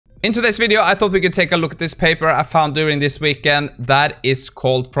In today's video, I thought we could take a look at this paper I found during this weekend that is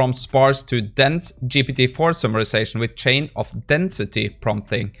called From Sparse to Dense GPT-4 Summarization with Chain of Density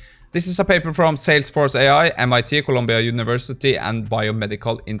Prompting. This is a paper from Salesforce AI, MIT, Columbia University, and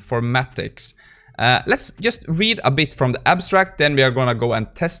Biomedical Informatics. Let's just read a bit from the abstract, then we are gonna go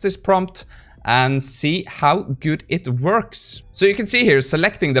and test this prompt and see how good it works. So you can see here,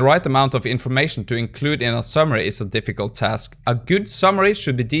 selecting the right amount of information to include in a summary is a difficult task. A good summary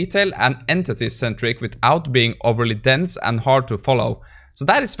should be detailed and entity-centric without being overly dense and hard to follow. So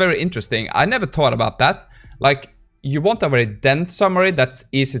that is very interesting. I never thought about that. Like, you want a very dense summary that's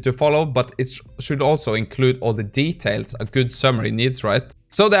easy to follow, but it should also include all the details a good summary needs, right?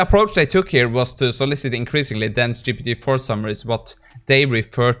 So the approach they took here was to solicit increasingly dense GPT-4 summaries, what they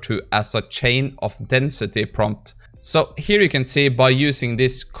refer to as a chain of density prompt. So here you can see by using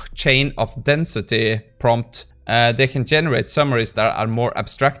this chain of density prompt, they can generate summaries that are more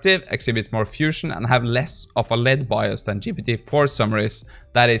abstractive, exhibit more fusion, and have less of a lead bias than GPT-4 summaries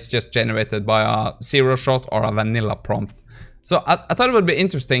that is just generated by a zero shot or a vanilla prompt. So I thought it would be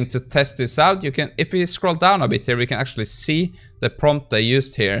interesting to test this out. You can, if we scroll down a bit here, we can actually see the prompt they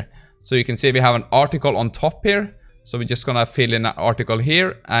used here. So you can see we have an article on top here. So we're just gonna fill in an article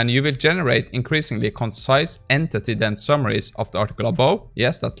here, and you will generate increasingly concise entity-dense summaries of the article above.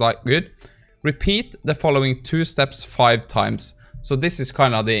 Yes, that's like good. Repeat the following 2 steps 5 times. So this is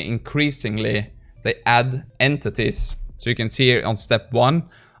kind of the increasingly, they add entities. So you can see here on step 1,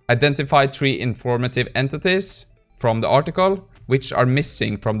 identify 3 informative entities from the article, which are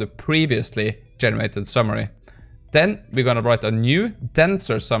missing from the previously generated summary. Then we're gonna write a new,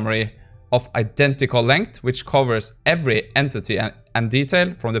 denser summary of identical length, which covers every entity and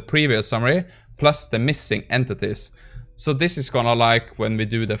detail from the previous summary, plus the missing entities. So this is gonna, like, when we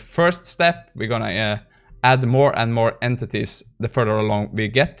do the first step, we're gonna add more and more entities the further along we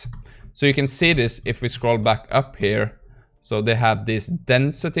get. So you can see this if we scroll back up here. So they have this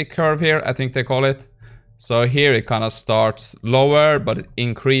density curve here, I think they call it. So here it kind of starts lower, but it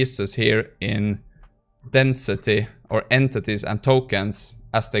increases here in density or entities and tokens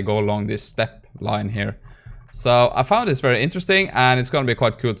as they go along this step line here. So I found this very interesting, and it's going to be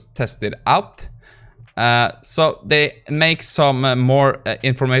quite cool to test it out. So they make some more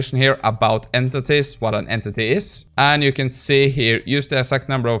information here about entities, what an entity is. And you can see here, use the exact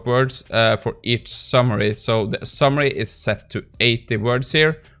number of words for each summary. So the summary is set to 80 words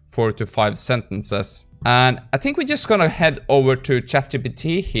here, 4 to 5 sentences. And I think we're just gonna head over to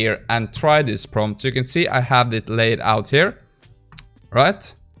ChatGPT here and try this prompt. So you can see I have it laid out here,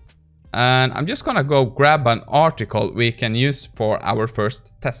 right? And I'm just gonna go grab an article we can use for our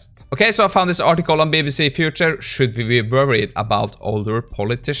first test. Okay, so I found this article on BBC Future, should we be worried about older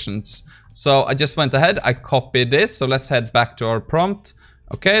politicians? So I just went ahead, I copied this, so let's head back to our prompt.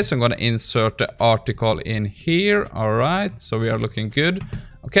 Okay, so I'm gonna insert the article in here, all right, so we are looking good.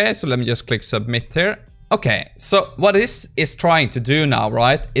 Okay, so let me just click submit here. Okay, so what this is trying to do now,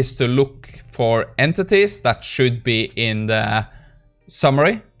 right, is to look for entities that should be in the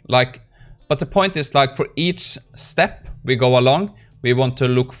summary. Like, but the point is, like, for each step we go along, we want to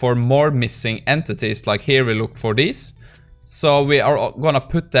look for more missing entities. Like here we look for these. So we are gonna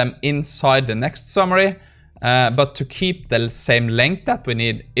put them inside the next summary, but to keep the same length that we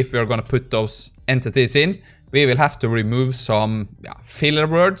need if we are gonna put those entities in, we will have to remove some filler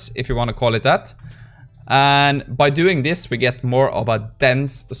words, if you want to call it that. And by doing this, we get more of a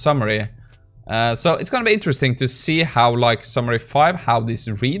dense summary. So it's going to be interesting to see how, like, summary 5, how this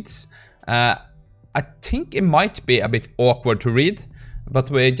reads. I think it might be a bit awkward to read, but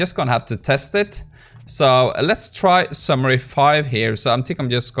we're just going to have to test it. So let's try summary 5 here. So I think I'm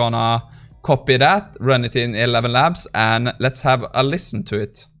just going to copy that, run it in 11 Labs, and let's have a listen to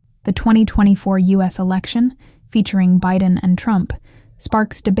it. The 2024 U.S. election, featuring Biden and Trump,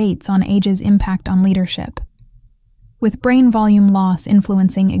 sparks debates on age's impact on leadership. With brain volume loss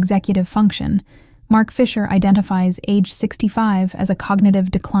influencing executive function, Mark Fisher identifies age 65 as a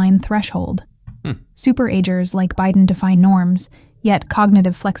cognitive decline threshold. Superagers like Biden defy norms, yet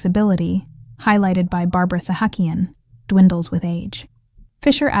cognitive flexibility, highlighted by Barbara Sahakian, dwindles with age.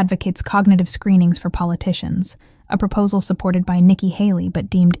 Fisher advocates cognitive screenings for politicians, a proposal supported by Nikki Haley but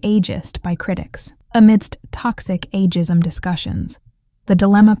deemed ageist by critics. Amidst toxic ageism discussions, the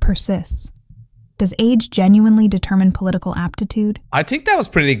dilemma persists. Does age genuinely determine political aptitude? I think that was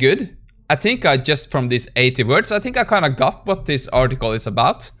pretty good. I think I just, from these 80 words, I think I kind of got what this article is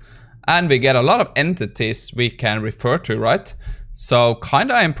about. And we get a lot of entities we can refer to, right? So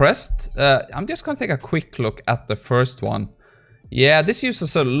kind of impressed. I'm just going to take a quick look at the first one. Yeah, this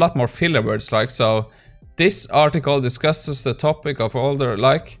uses a lot more filler words, like, so this article discusses the topic of older,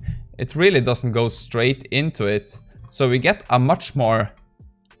 like, it really doesn't go straight into it. So we get a much more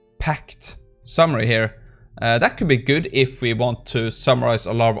packed summary here. That could be good if we want to summarize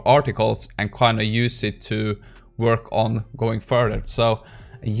a lot of articles and kind of use it to work on going further. So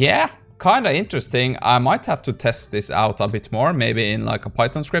yeah, kind of interesting. I might have to test this out a bit more, maybe in like a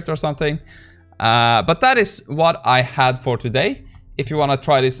Python script or something. But that is what I had for today. If you want to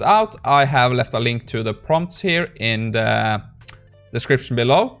try this out, I have left a link to the prompts here in the description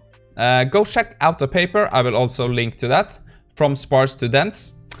below. Go check out the paper. I will also link to that, From Sparse to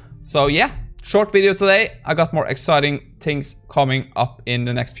Dense. So yeah, short video today. I got more exciting things coming up in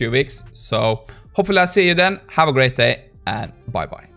the next few weeks. So hopefully I'll see you then. Have a great day and bye bye.